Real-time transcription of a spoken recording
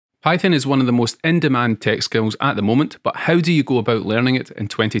Python is one of the most in-demand tech skills at the moment, but how do you go about learning it in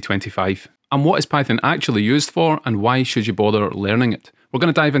 2025? And what is Python actually used for, and why should you bother learning it? We're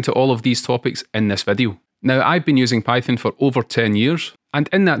going to dive into all of these topics in this video. Now, I've been using Python for over 10 years, and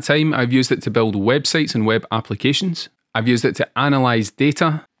in that time I've used it to build websites and web applications. I've used it to analyze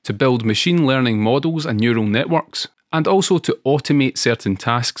data, to build machine learning models and neural networks, and also to automate certain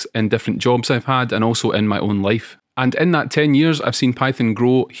tasks in different jobs I've had and also in my own life. And in that 10 years, I've seen Python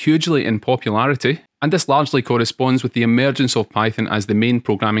grow hugely in popularity, and this largely corresponds with the emergence of Python as the main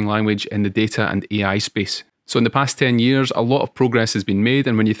programming language in the data and AI space. So in the past 10 years, a lot of progress has been made,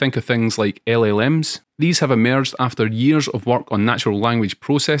 and when you think of things like LLMs, these have emerged after years of work on natural language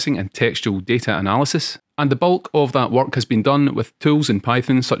processing and textual data analysis. And the bulk of that work has been done with tools in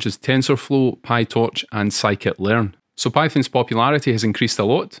Python such as TensorFlow, PyTorch, and scikit-learn. So Python's popularity has increased a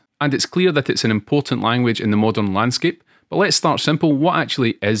lot, and it's clear that it's an important language in the modern landscape. But let's start simple. What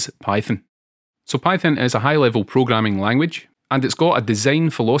actually is Python? So Python is a high-level programming language, and it's got a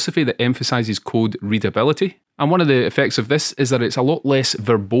design philosophy that emphasizes code readability. And one of the effects of this is that it's a lot less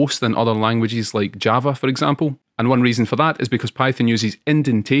verbose than other languages like Java, for example. And one reason for that is because Python uses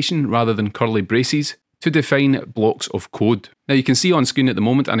indentation rather than curly braces to define blocks of code. Now you can see on screen at the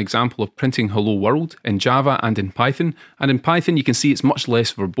moment an example of printing hello world in Java and in Python. And in Python you can see it's much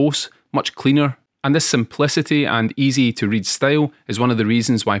less verbose, much cleaner. And this simplicity and easy to read style is one of the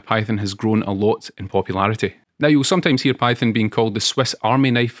reasons why Python has grown a lot in popularity. Now you'll sometimes hear Python being called the Swiss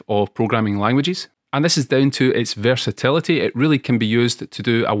Army knife of programming languages. And this is down to its versatility. It really can be used to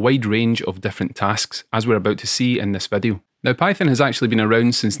do a wide range of different tasks, as we're about to see in this video. Now Python has actually been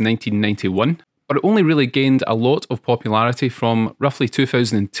around since 1991, but it only really gained a lot of popularity from roughly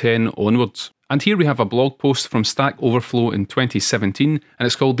 2010 onwards. And here we have a blog post from Stack Overflow in 2017, and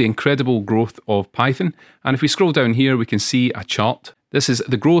it's called The Incredible Growth of Python. And if we scroll down here, we can see a chart. This is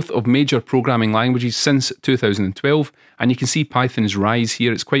the growth of major programming languages since 2012, and you can see Python's rise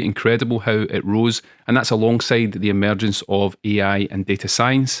here. It's quite incredible how it rose, and that's alongside the emergence of AI and data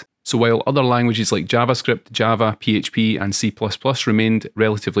science. So while other languages like JavaScript, Java, PHP and C++ remained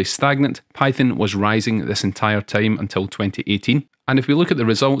relatively stagnant, Python was rising this entire time until 2018. And if we look at the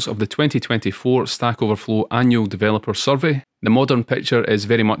results of the 2024 Stack Overflow Annual Developer Survey, the modern picture is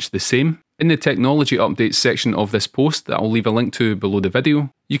very much the same. In the technology updates section of this post that I'll leave a link to below the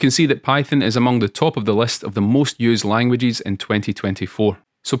video, you can see that Python is among the top of the list of the most used languages in 2024.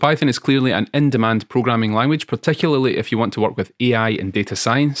 So Python is clearly an in-demand programming language, particularly if you want to work with AI and data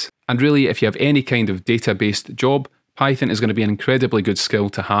science. And really, if you have any kind of data-based job, Python is going to be an incredibly good skill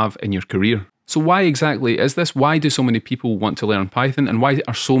to have in your career. So why exactly is this? Why do so many people want to learn Python, and why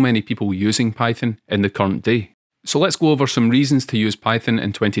are so many people using Python in the current day? So let's go over some reasons to use Python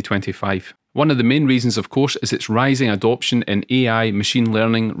in 2025. One of the main reasons, of course, is its rising adoption in AI, machine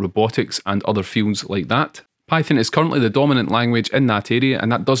learning, robotics, and other fields like that. Python is currently the dominant language in that area,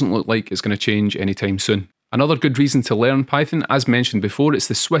 and that doesn't look like it's going to change anytime soon. Another good reason to learn Python, as mentioned before, it's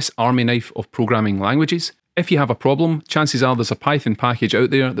the Swiss Army knife of programming languages. If you have a problem, chances are there's a Python package out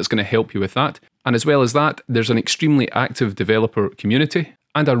there that's going to help you with that. And as well as that, there's an extremely active developer community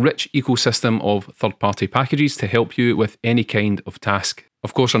and a rich ecosystem of third-party packages to help you with any kind of task.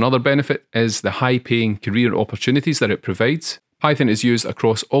 Of course, another benefit is the high-paying career opportunities that it provides. Python is used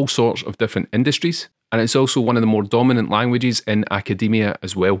across all sorts of different industries, and it's also one of the more dominant languages in academia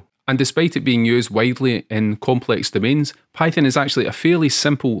as well. And despite it being used widely in complex domains, Python is actually a fairly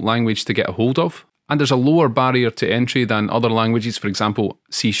simple language to get a hold of. And there's a lower barrier to entry than other languages, for example,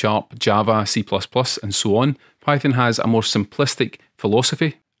 C#, Java, C++, and so on. Python has a more simplistic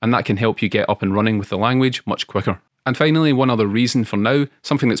philosophy, and that can help you get up and running with the language much quicker. And finally, one other reason for now,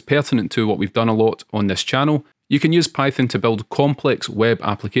 something that's pertinent to what we've done a lot on this channel, you can use Python to build complex web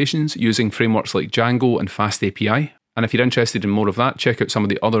applications using frameworks like Django and FastAPI. And if you're interested in more of that, check out some of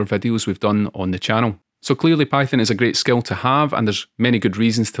the other videos we've done on the channel. So clearly Python is a great skill to have, and there's many good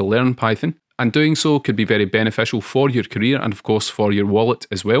reasons to learn Python. And doing so could be very beneficial for your career and of course for your wallet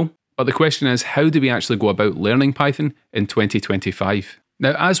as well. But the question is, how do we actually go about learning Python in 2025?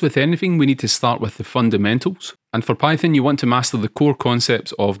 Now, as with anything, we need to start with the fundamentals. And for Python, you want to master the core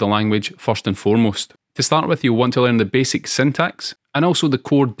concepts of the language first and foremost. To start with, you'll want to learn the basic syntax and also the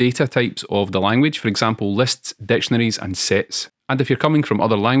core data types of the language, for example, lists, dictionaries, and sets. And if you're coming from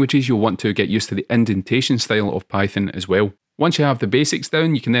other languages, you'll want to get used to the indentation style of Python as well. Once you have the basics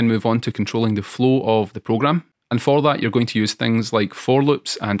down, you can then move on to controlling the flow of the program. And for that, you're going to use things like for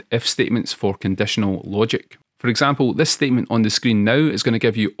loops and if statements for conditional logic. For example, this statement on the screen now is going to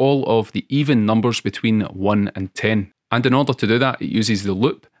give you all of the even numbers between 1 and 10. And in order to do that, it uses the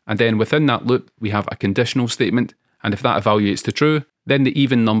loop. And then within that loop, we have a conditional statement. And if that evaluates to true, then the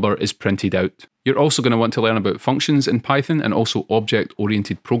even number is printed out. You're also going to want to learn about functions in Python and also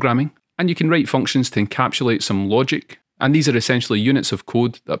object-oriented programming. And you can write functions to encapsulate some logic, and these are essentially units of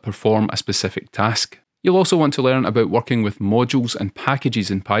code that perform a specific task. You'll also want to learn about working with modules and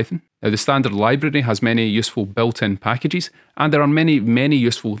packages in Python. Now, the standard library has many useful built-in packages, and there are many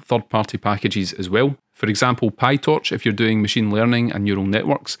useful third-party packages as well. For example, PyTorch if you're doing machine learning and neural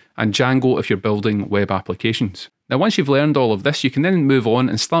networks, and Django if you're building web applications. Now, once you've learned all of this, you can then move on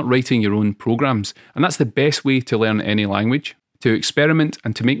and start writing your own programs, and that's the best way to learn any language. To experiment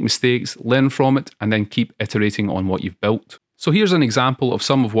and to make mistakes, learn from it, and then keep iterating on what you've built. So here's an example of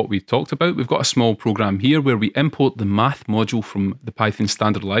some of what we've talked about. We've got a small program here where we import the math module from the Python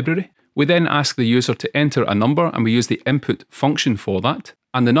standard library. We then ask the user to enter a number, and we use the input function for that.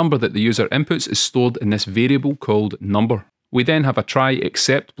 And the number that the user inputs is stored in this variable called number. We then have a try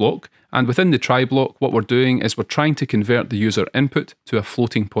except block, and within the try block, what we're doing is we're trying to convert the user input to a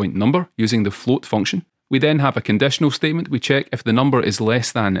floating point number using the float function. We then have a conditional statement. We check if the number is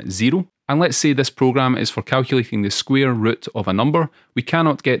less than 0. And let's say this program is for calculating the square root of a number. We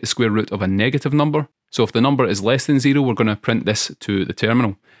cannot get the square root of a negative number. So if the number is less than 0, we're going to print this to the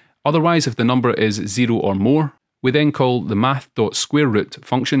terminal. Otherwise, if the number is 0 or more, we then call the math.squareRoot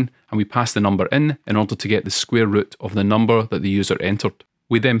function, and we pass the number in order to get the square root of the number that the user entered.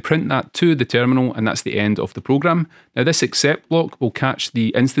 We then print that to the terminal, and that's the end of the program. Now, this except block will catch the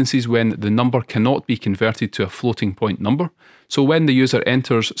instances when the number cannot be converted to a floating point number. So when the user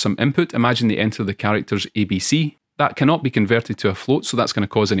enters some input, imagine they enter the characters ABC, that cannot be converted to a float, so that's going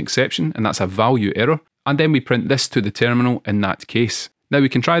to cause an exception, and that's a value error. And then we print this to the terminal in that case. Now, we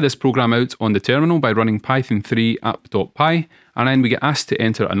can try this program out on the terminal by running python3 app.py, and then we get asked to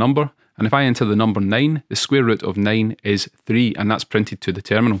enter a number. And if I enter the number 9, the square root of 9 is 3, and that's printed to the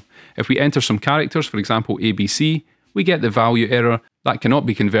terminal. If we enter some characters, for example ABC, we get the value error. That cannot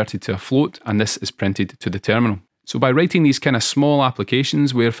be converted to a float, and this is printed to the terminal. So by writing these kind of small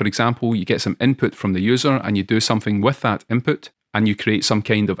applications where, for example, you get some input from the user and you do something with that input and you create some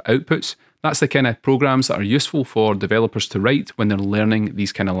kind of outputs, that's the kind of programs that are useful for developers to write when they're learning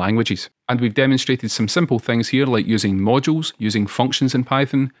these kind of languages. And we've demonstrated some simple things here like using modules, using functions in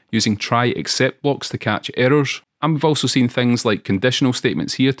Python, using try except blocks to catch errors. And we've also seen things like conditional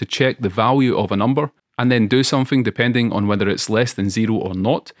statements here to check the value of a number and then do something depending on whether it's less than 0 or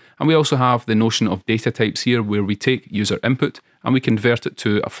not. And we also have the notion of data types here where we take user input and we convert it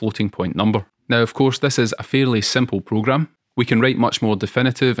to a floating point number. Now, of course, this is a fairly simple program. We can write much more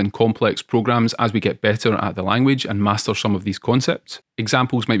definitive and complex programs as we get better at the language and master some of these concepts.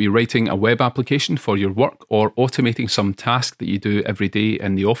 Examples might be writing a web application for your work or automating some task that you do every day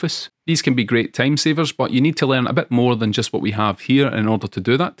in the office. These can be great time savers, but you need to learn a bit more than just what we have here in order to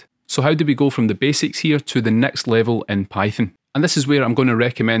do that. So how do we go from the basics here to the next level in Python? And this is where I'm going to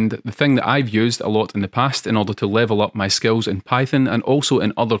recommend the thing that I've used a lot in the past in order to level up my skills in Python and also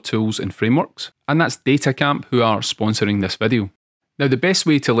in other tools and frameworks. And that's DataCamp, who are sponsoring this video. Now, the best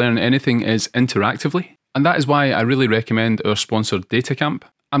way to learn anything is interactively, and that is why I really recommend our sponsored DataCamp,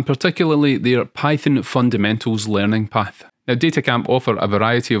 and particularly their Python Fundamentals Learning Path. Now, DataCamp offer a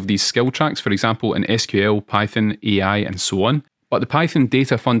variety of these skill tracks, for example, in SQL, Python, AI, and so on. But the Python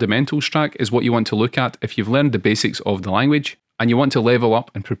Data Fundamentals track is what you want to look at if you've learned the basics of the language and you want to level up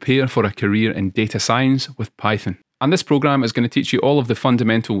and prepare for a career in data science with Python. And this program is going to teach you all of the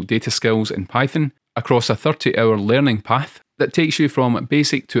fundamental data skills in Python across a 30-hour learning path that takes you from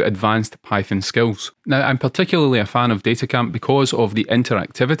basic to advanced Python skills. Now, I'm particularly a fan of DataCamp because of the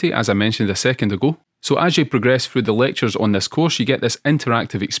interactivity, as I mentioned a second ago. So as you progress through the lectures on this course, you get this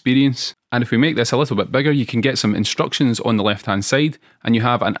interactive experience. And if we make this a little bit bigger, you can get some instructions on the left-hand side, and you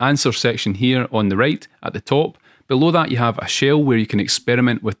have an answer section here on the right at the top. Below that, you have a shell where you can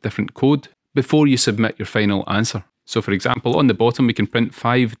experiment with different code before you submit your final answer. So for example, on the bottom, we can print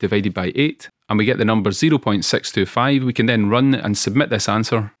 5 divided by 8, and we get the number 0.625. We can then run and submit this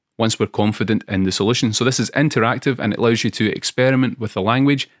answer once we're confident in the solution. So this is interactive, and it allows you to experiment with the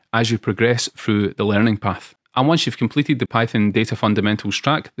language as you progress through the learning path. And once you've completed the Python Data Fundamentals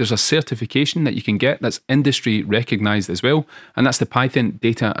track, there's a certification that you can get that's industry recognized as well, and that's the Python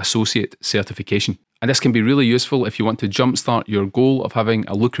Data Associate certification. And this can be really useful if you want to jumpstart your goal of having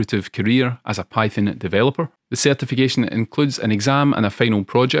a lucrative career as a Python developer. The certification includes an exam and a final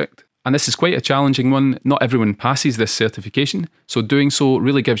project, and this is quite a challenging one. Not everyone passes this certification, so doing so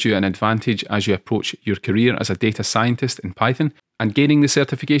really gives you an advantage as you approach your career as a data scientist in Python, and gaining the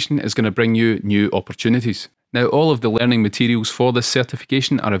certification is going to bring you new opportunities. Now, all of the learning materials for this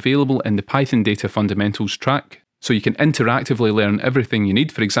certification are available in the Python Data Fundamentals track, so you can interactively learn everything you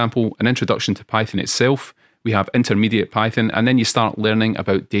need. For example, an introduction to Python itself. we have intermediate Python, and then you start learning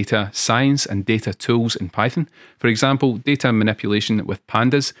about data science and data tools in Python. For example, data manipulation with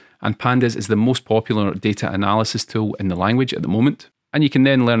pandas, and pandas is the most popular data analysis tool in the language at the moment. And you can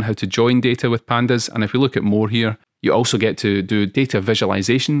then learn how to join data with pandas, and if we look at more here, you also get to do data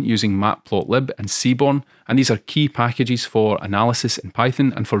visualization using matplotlib and seaborn, and these are key packages for analysis in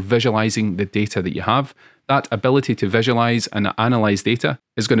Python and for visualizing the data that you have. That ability to visualize and analyze data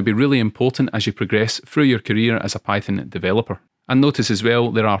is going to be really important as you progress through your career as a Python developer. And notice as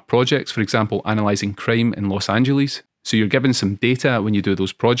well, there are projects, for example, analyzing crime in Los Angeles. So you're given some data when you do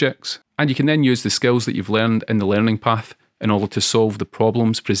those projects, and you can then use the skills that you've learned in the learning path in order to solve the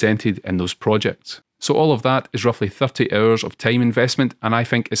problems presented in those projects. So all of that is roughly 30 hours of time investment, and I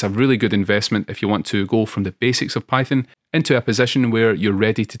think it's a really good investment if you want to go from the basics of Python into a position where you're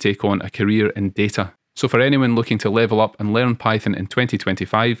ready to take on a career in data. So for anyone looking to level up and learn Python in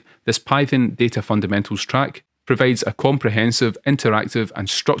 2025, this Python Data Fundamentals track provides a comprehensive, interactive and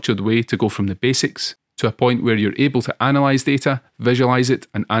structured way to go from the basics to a point where you're able to analyze data, visualize it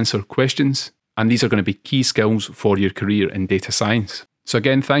and answer questions. And these are going to be key skills for your career in data science. So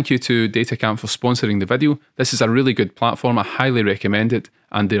again, thank you to DataCamp for sponsoring the video. This is a really good platform, I highly recommend it,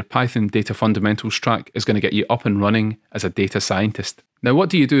 and their Python Data Fundamentals track is going to get you up and running as a data scientist. Now, what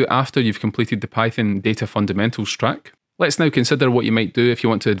do you do after you've completed the Python Data Fundamentals track? Let's now consider what you might do if you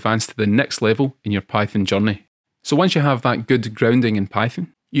want to advance to the next level in your Python journey. So once you have that good grounding in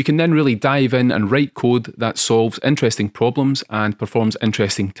Python, you can then really dive in and write code that solves interesting problems and performs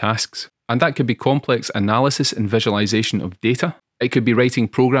interesting tasks. And that could be complex analysis and visualization of data. It could be writing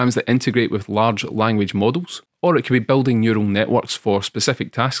programs that integrate with large language models, or it could be building neural networks for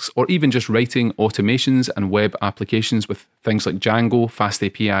specific tasks, or even just writing automations and web applications with things like Django,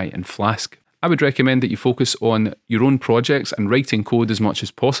 FastAPI, and Flask. I would recommend that you focus on your own projects and writing code as much as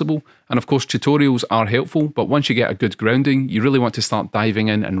possible. And of course, tutorials are helpful, but once you get a good grounding, you really want to start diving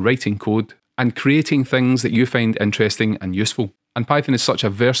in and writing code and creating things that you find interesting and useful. And Python is such a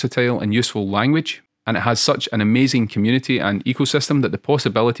versatile and useful language, and it has such an amazing community and ecosystem that the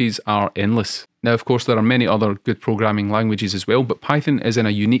possibilities are endless. Now, of course, there are many other good programming languages as well, but Python is in a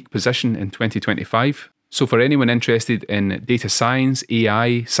unique position in 2025. So for anyone interested in data science,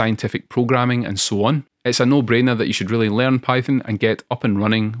 AI, scientific programming, and so on, it's a no-brainer that you should really learn Python and get up and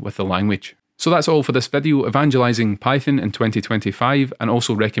running with the language. So that's all for this video, evangelizing Python in 2025 and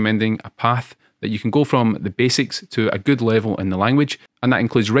also recommending a path that you can go from the basics to a good level in the language, and that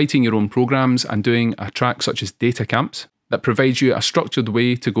includes writing your own programs and doing a track such as DataCamps that provides you a structured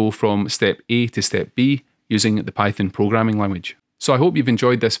way to go from step A to step B using the Python programming language. So I hope you've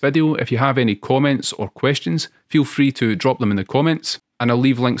enjoyed this video. If you have any comments or questions, feel free to drop them in the comments, and I'll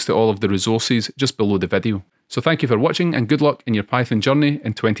leave links to all of the resources just below the video. So thank you for watching and good luck in your Python journey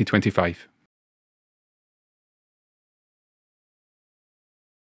in 2025.